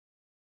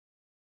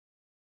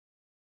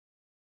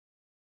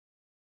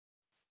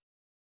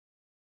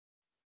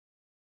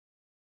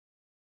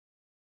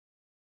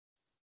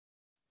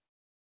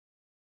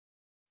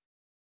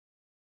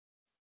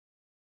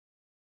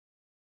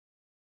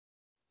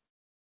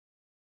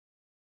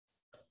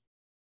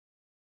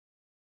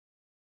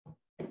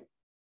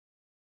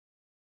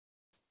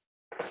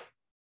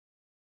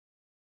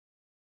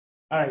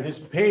All right, this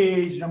is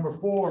page number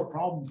 4,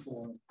 problem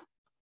 4.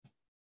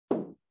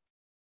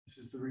 This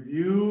is the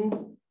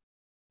review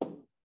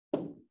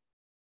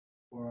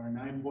for our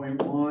 9.1,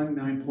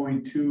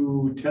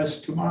 9.2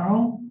 test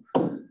tomorrow.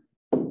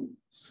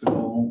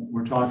 So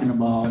we're talking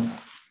about,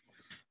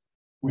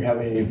 we have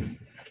a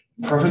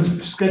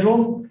preference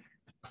schedule,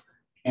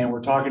 and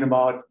we're talking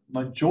about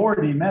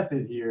majority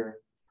method here.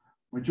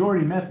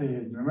 Majority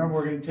method, remember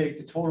we're going to take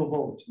the total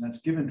votes, and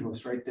that's given to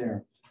us right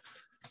there.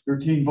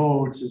 13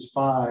 votes is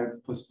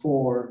 5 plus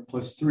 4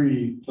 plus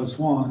 3 plus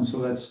 1, so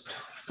that's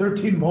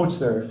 13 votes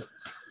there.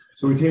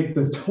 So we take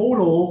the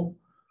total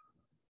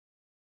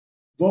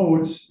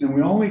votes and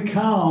we only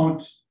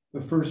count the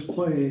first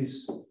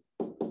place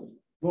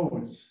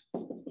votes.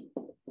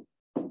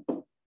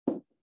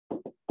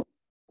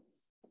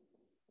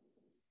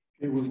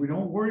 Okay, we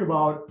don't worry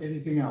about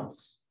anything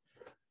else.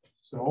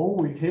 So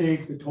we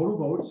take the total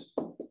votes,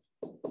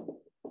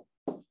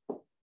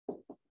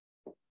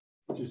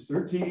 which is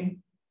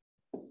 13,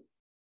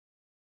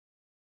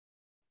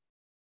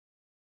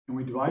 and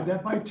we divide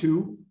that by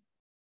 2.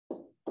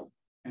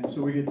 And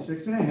so we get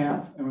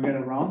 6.5, and we got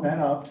to round that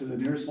up to the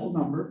nearest whole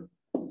number.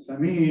 So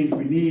that means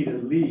we need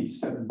at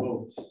least 7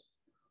 votes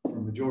for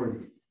a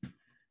majority.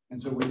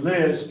 And so we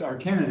list our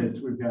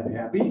candidates. We've got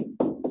happy,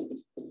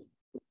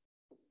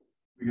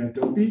 we got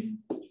dopey,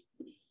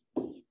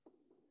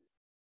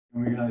 and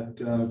we got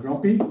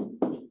grumpy,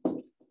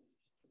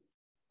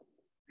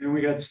 and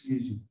we got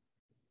sneezy.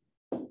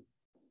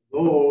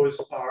 Those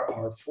are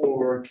our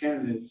 4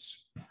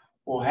 candidates.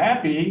 Well,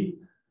 happy's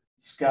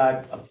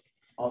got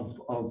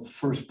a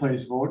first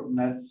place vote, and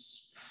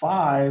that's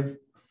 5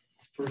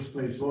 first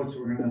place votes.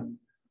 So we're going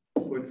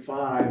to put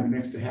 5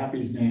 next to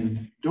happy's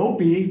name.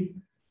 Dopey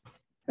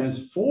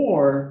has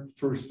 4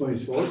 first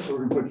place votes, so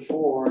we're going to put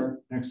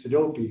 4 next to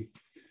dopey.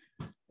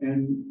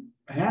 And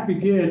happy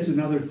gets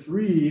another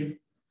 3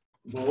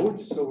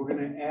 votes, so we're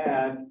going to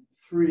add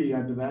 3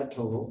 onto that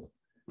total.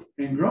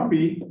 And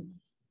grumpy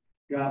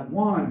got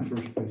 1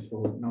 first place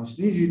vote. Now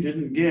sneezy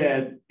didn't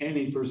get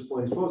any first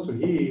place votes, so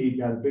he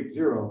got a big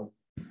 0.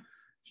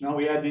 So now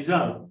we add these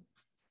up.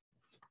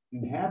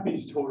 And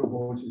happy's total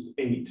votes is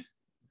 8.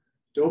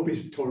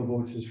 Dopey's total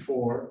votes is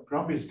 4.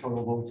 Grumpy's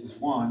total votes is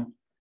 1.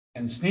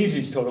 And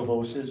sneezy's total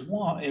votes is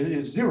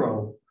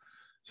 0.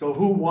 So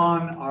who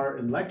won our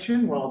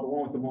election? Well, the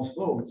one with the most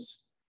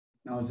votes.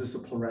 Now, is this a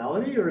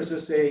plurality or is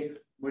this a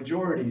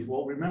majority?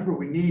 Well, remember,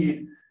 we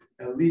need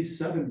at least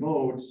 7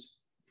 votes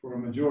for a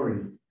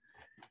majority.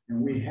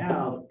 And we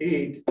have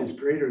 8 is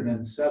greater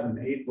than 7.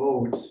 8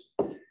 votes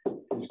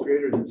is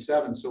greater than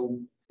 7. So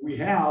we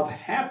have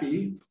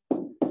happy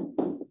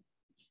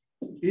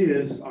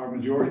is our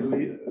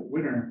majority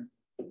winner.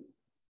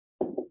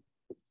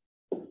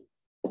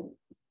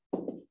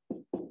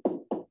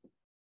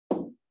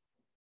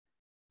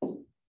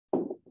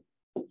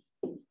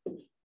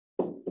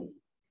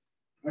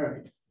 All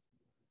right.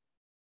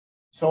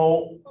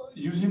 So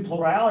using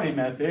plurality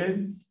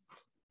method,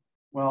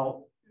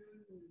 well,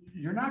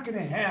 you're not going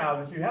to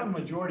have, if you have a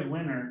majority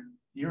winner,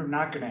 you're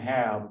not going to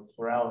have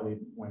plurality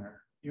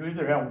winner. You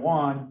either have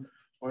one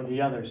or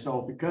the other.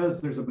 So because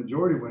there's a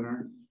majority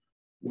winner,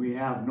 we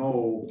have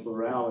no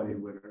plurality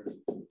winner.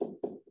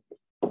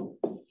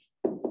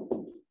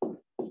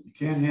 You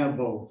can't have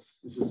both.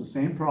 This is the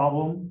same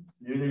problem.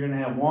 You're either going to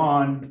have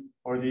one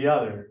or the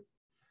other.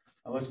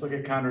 Now let's look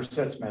at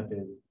Condorcet's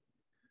method.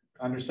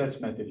 Condorcet's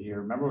method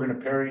here. Remember, we're going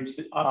to pair each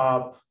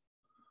up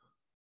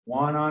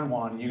 1 on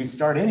 1. You can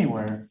start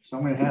anywhere. So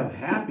I'm going to have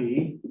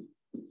happy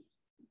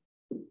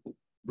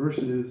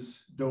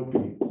versus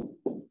dopey.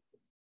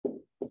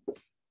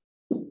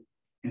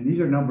 And these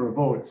are number of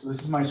votes. So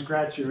this is my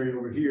scratch area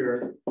over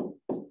here.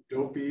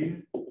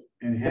 Dopey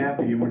and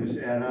happy. We'll just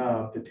add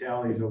up the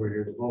tallies over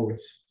here, the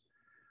votes.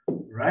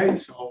 Right?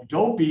 So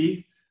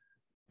dopey,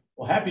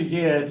 well, happy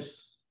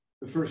gets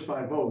the first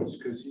 5 votes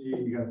because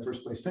he got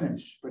first place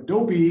finish. But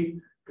dopey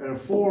got a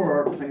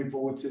 4 plain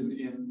votes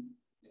in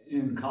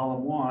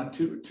column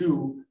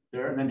 2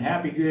 there, and then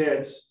happy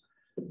gets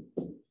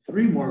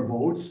 3 more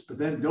votes, but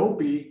then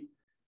dopey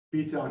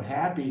beats out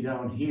happy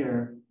down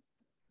here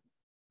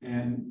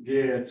and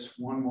gets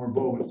 1 more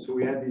vote. So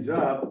we add these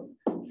up,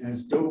 and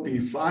it's dopey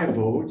 5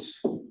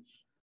 votes,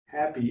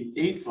 happy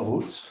 8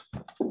 votes.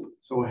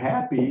 So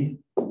happy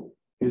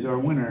is our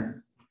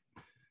winner.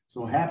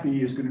 So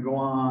happy is going to go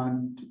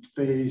on to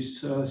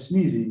face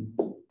sneezy.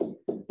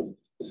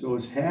 So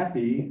it's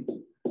happy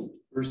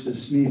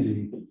versus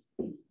sneezy.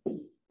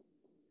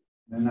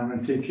 And I'm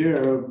going to take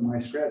care of my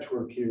scratch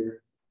work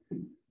here.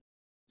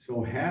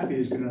 So happy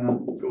is going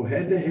to go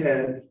head to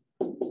head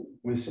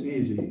with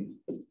sneezy.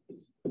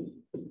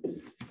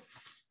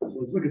 So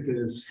let's look at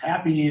this.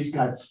 Happy's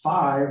got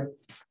 5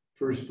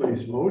 first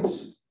place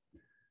votes.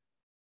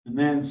 And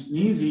then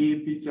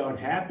sneezy beats out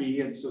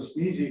happy. And so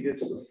sneezy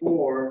gets the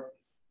 4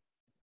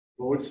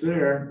 votes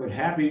there, but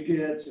happy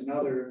gets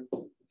another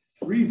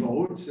 3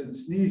 votes, and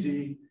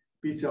sneezy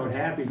beats out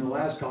happy in the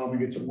last column and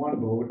gets 1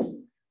 vote.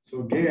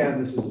 So again,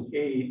 this is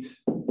 8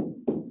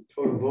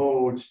 total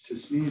votes to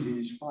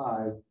sneezy's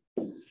 5.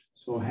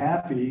 So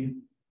happy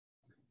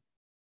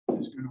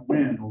is going to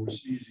win over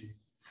Sneezy.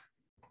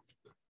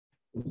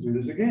 Let's do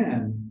this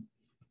again.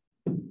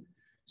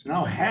 So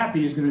now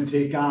Happy is going to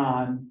take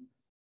on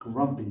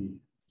Grumpy.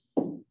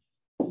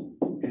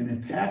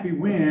 And if Happy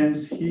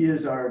wins, he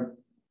is our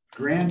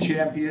grand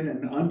champion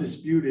and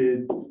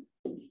undisputed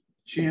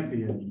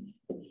champion.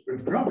 But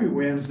if Grumpy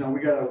wins, now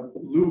we got to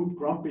loop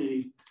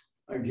Grumpy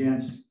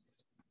against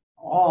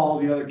all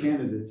the other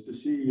candidates to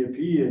see if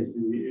he is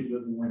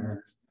the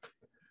winner.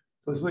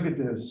 So let's look at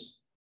this.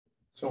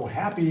 So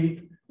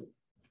Happy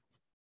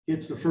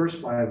gets the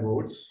first 5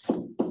 votes.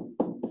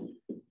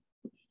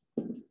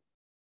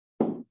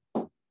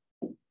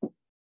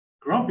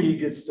 Grumpy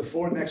gets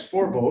the next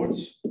 4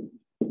 votes.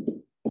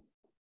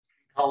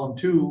 Column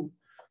 2.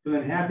 But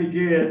then Happy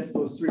gets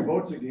those 3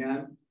 votes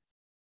again.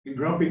 And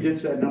Grumpy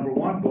gets that number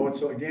 1 vote.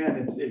 So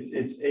again,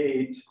 it's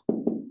 8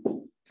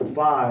 to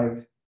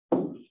 5.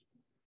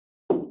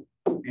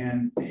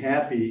 And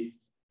Happy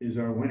is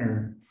our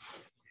winner.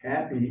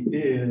 Happy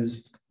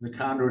is the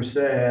Condor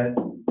said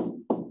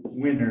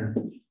winner.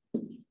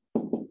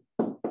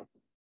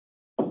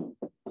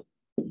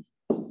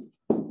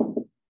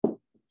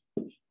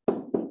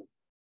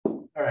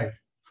 All right,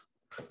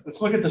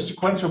 let's look at the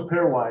sequential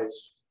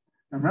pairwise.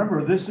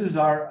 Remember, this is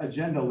our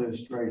agenda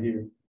list right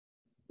here.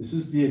 This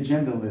is the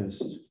agenda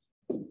list.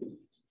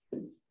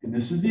 And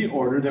this is the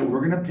order that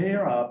we're going to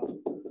pair up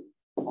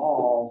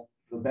all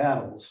the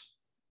battles.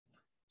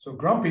 So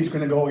Grumpy's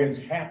going to go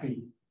against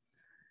Happy.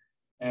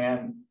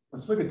 And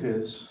let's look at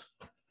this.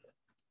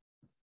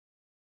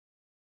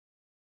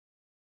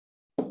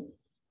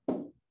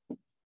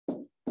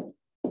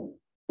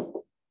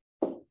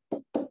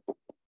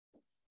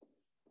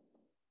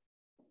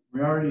 We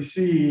already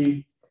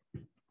see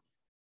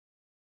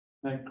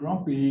that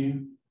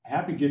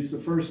Happy gets the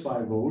first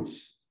 5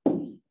 votes.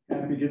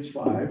 Happy gets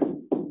 5.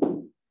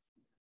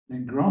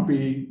 And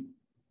Grumpy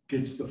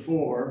gets the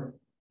 4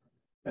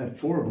 at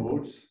 4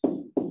 votes.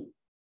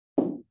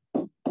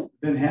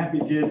 Then Happy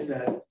gets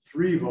that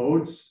 3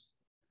 votes.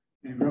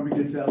 And Grumpy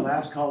gets that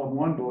last column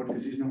 1 vote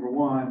because he's number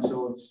 1.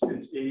 So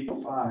it's 8 to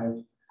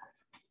 5.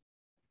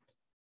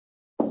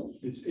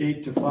 It's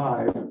 8 to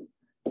 5.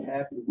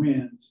 Happy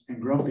wins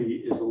and Grumpy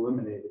is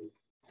eliminated.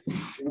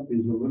 Grumpy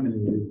is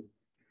eliminated.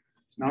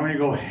 So now we're going to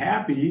go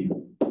Happy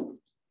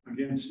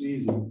against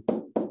Sneezy.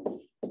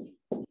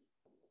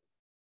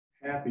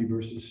 Happy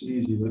versus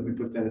Sneezy. Let me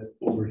put that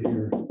over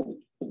here.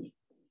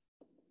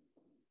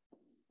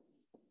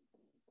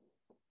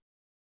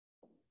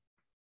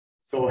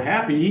 So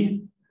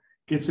Happy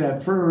gets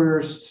that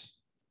first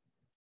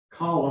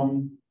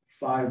column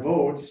 5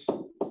 votes.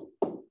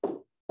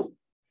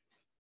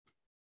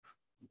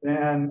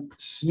 Then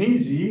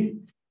Sneezy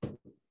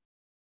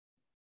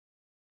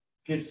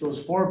gets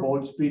those 4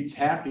 votes, beats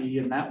Happy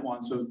in that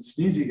one. So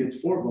Sneezy gets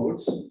 4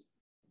 votes.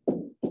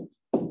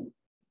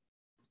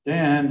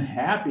 Then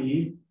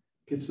Happy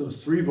gets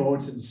those 3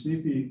 votes and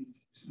Sneezy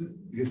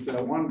gets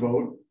that 1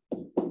 vote.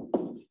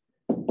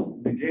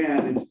 And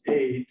again, it's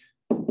 8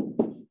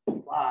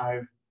 to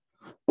 5.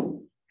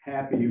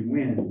 Happy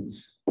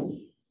wins.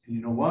 And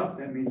you know what?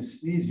 That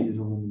means Sneezy is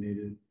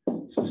eliminated.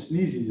 So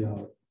Sneezy's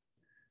out.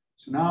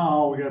 So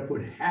now we got to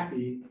put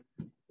Happy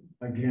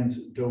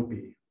against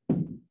Dopey.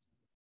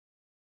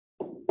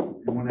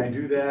 And when I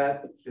do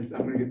that, I'm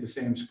going to get the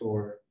same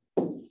score.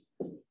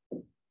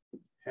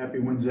 Happy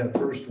wins that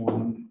first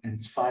one, and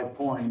it's 5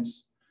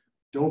 points.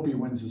 Dopey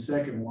wins the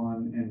second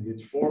one and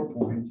gets 4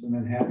 points. And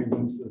then Happy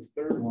wins the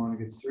third one and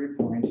gets 3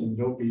 points. And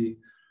Dopey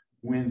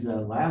wins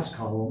that last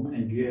column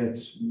and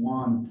gets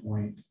 1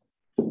 point.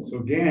 So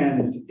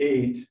again, it's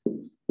 8,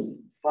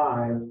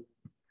 5.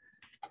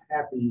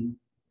 Happy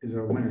is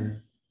our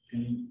winner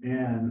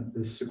and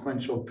the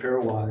sequential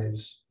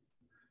pairwise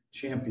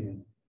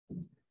champion.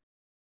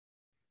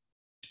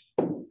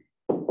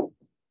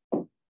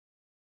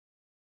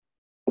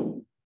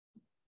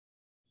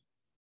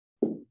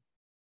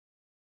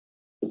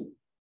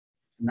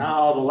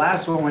 Now the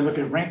last one, we look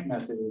at rank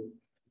method.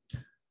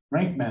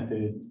 Rank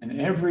method,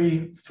 and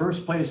every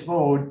first place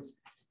vote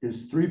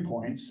is 3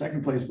 points,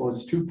 second place vote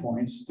is 2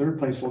 points, third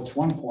place vote is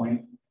 1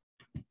 point,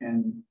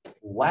 and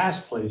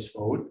last place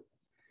vote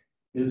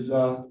is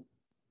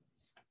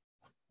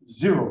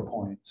 0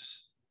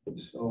 points.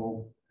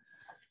 So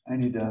I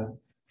need to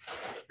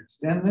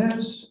extend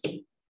this.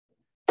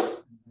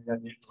 I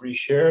need to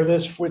reshare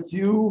this with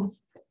you.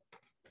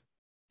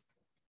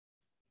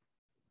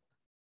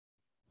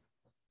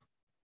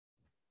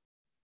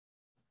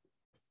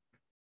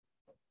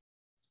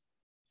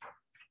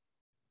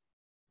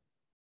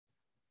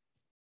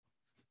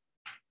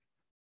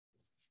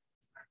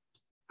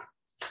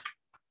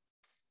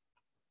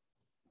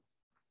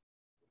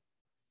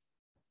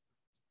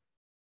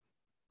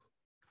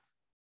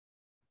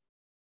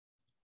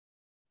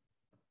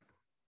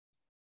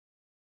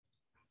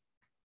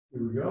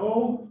 Here we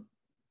go.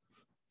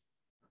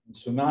 And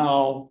so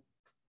now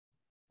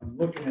I'm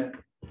looking at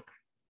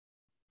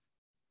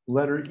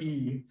letter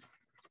E,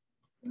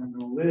 and I'm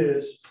going to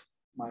list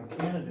my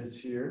candidates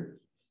here.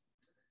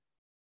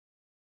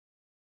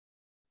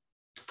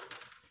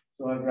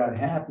 So I've got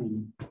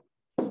Happy,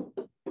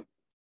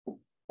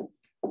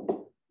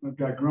 We've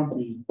got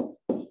Grumpy.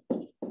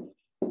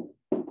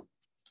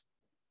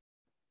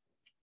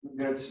 We've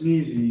got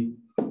Sneezy.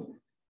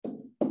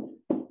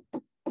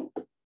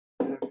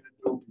 And I've got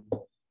Dopey.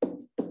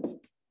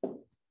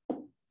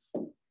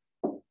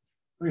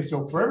 Okay,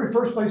 so for every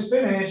first place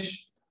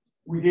finish,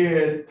 we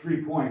get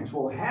 3 points.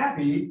 Well,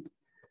 Happy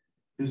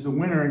is the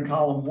winner in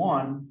column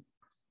 1,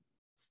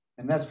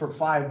 and that's for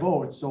 5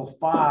 votes. So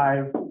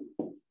 5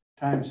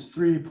 times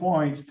 3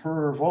 points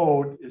per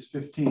vote is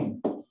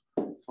 15.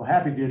 So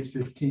Happy gets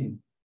 15.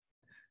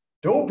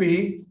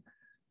 Dopey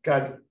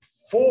got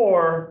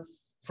 4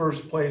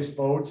 first place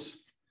votes.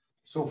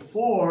 So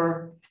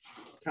 4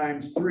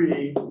 times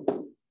 3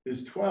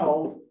 is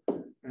 12.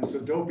 And so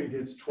Dopey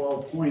gets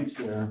 12 points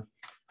there.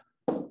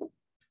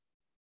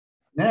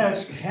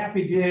 Next,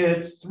 Happy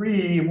gets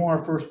 3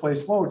 more first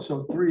place votes.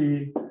 So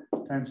 3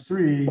 times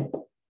 3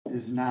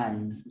 is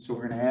 9. So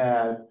we're going to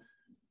add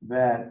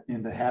that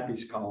in the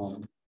Happy's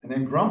column. And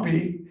then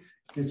Grumpy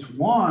gets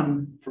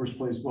 1 first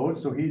place vote.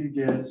 So he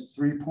gets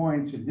 3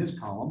 points in his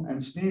column.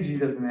 And Sneezy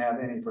doesn't have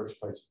any first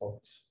place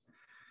votes.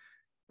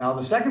 Now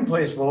the second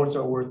place votes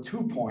are worth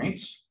 2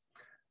 points.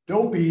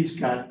 Dopey's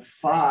got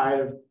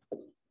 5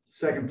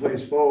 second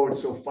place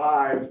votes. So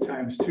 5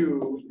 times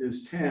 2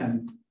 is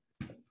 10.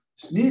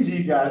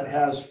 Sneezy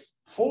has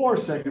 4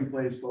 second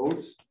place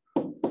votes.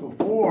 So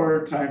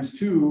 4 times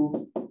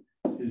 2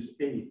 is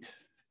 8.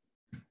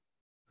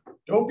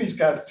 Dopey's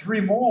got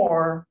 3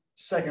 more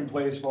second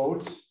place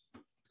votes.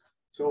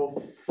 So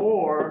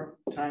 4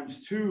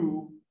 times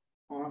 2,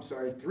 oh, I'm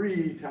sorry,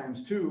 3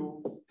 times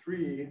 2,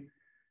 3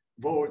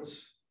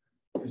 votes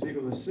is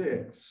equal to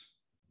 6.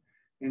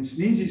 And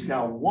Sneezy's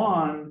got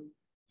 1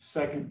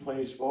 second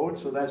place vote.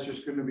 So that's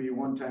just going to be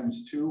 1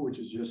 times 2, which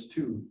is just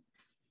 2.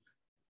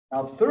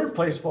 Now, third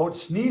place vote,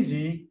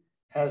 Sneezy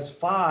has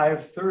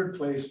 5 third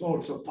place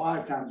votes. So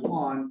 5 times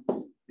 1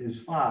 is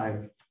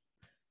 5.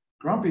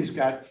 Grumpy's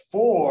got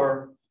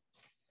 4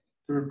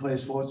 third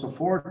place votes. So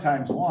 4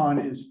 times 1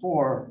 is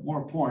 4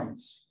 more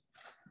points.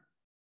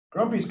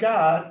 Grumpy's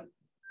got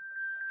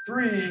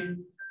 3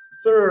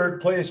 third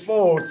place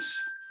votes.